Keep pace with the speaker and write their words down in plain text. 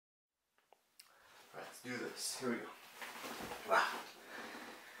do this. Here we go. Wow.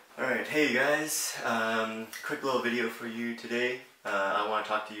 Alright, hey guys. Quick little video for you today. I want to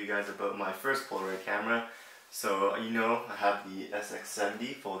talk to you guys about my first Polaroid camera. So, you know, I have the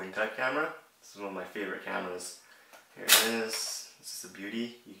SX70 folding type camera. This is one of my favorite cameras. Here it is. This is a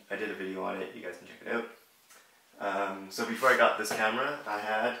beauty. I did a video on it. You guys can check it out. So before I got this camera, I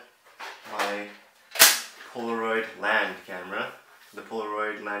had my Polaroid land camera. The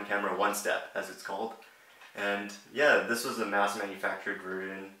Polaroid land camera Onestep, as it's called. And yeah, this was a mass manufactured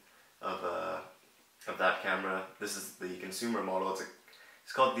version of that camera. This is the consumer model.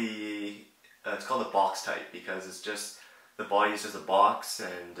 It's called the box type because it's just, the body is just a box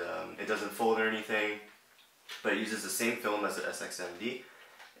and it doesn't fold or anything, but it uses the same film as the SX70,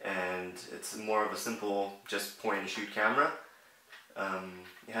 and it's more of a simple just point and shoot camera.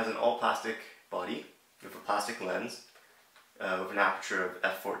 It has an all plastic body with a plastic lens with an aperture of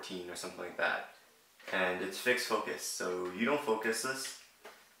f/14 or something like that, and it's fixed focus, so you don't focus this.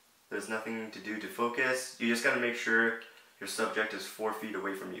 There's nothing to do to focus. You just gotta make sure your subject is 4 feet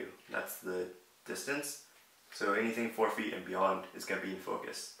away from you. That's the distance. So anything 4 feet and beyond is gonna be in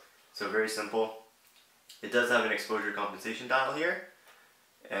focus. So very simple. It does have an exposure compensation dial here,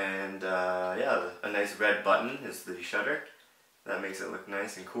 and yeah, a nice red button is the shutter. That makes it look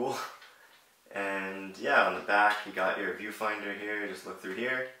nice and cool. And yeah, on the back you got your viewfinder here. Just look through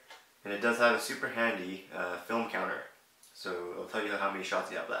here, and it does have a super handy film counter. So it'll tell you how many shots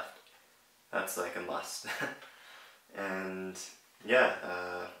you have left. That's like a must. And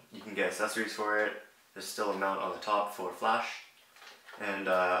yeah, you can get accessories for it. There's still a mount on the top for flash. And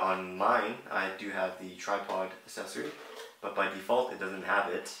on mine, I do have the tripod accessory, but by default it doesn't have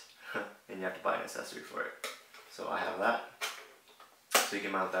it, and you have to buy an accessory for it. So I have that. So you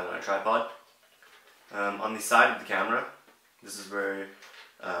can mount that on a tripod. On the side of the camera, this is where,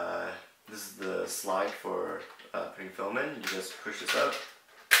 this is the slide for putting film in. You just push this out.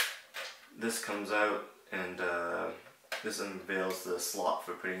 This comes out, and this unveils the slot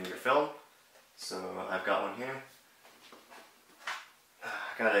for putting in your film. So I've got one here.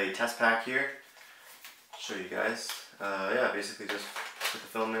 I got a test pack here. I'll show you guys. Yeah, basically just put the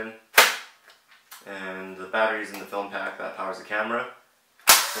film in, and the battery's in the film pack that powers the camera.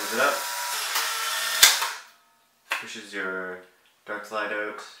 Close it up. Pushes your dark slide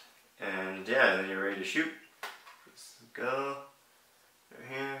out, and yeah, then you're ready to shoot. Just go right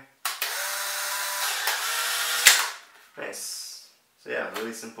here. Nice. So yeah,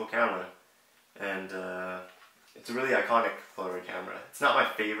 really simple camera, and it's a really iconic Polaroid camera. It's not my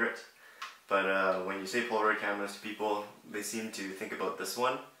favorite, but when you say Polaroid cameras to people, they seem to think about this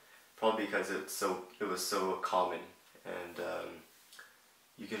one, probably because it was so common, and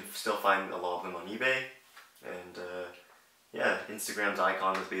you can still find a lot of them on eBay. And yeah, Instagram's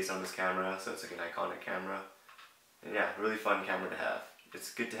icon was based on this camera, so it's like an iconic camera. And yeah, really fun camera to have.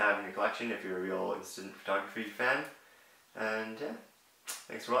 It's good to have in your collection if you're a real instant photography fan. And yeah,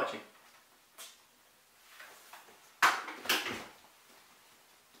 thanks for watching.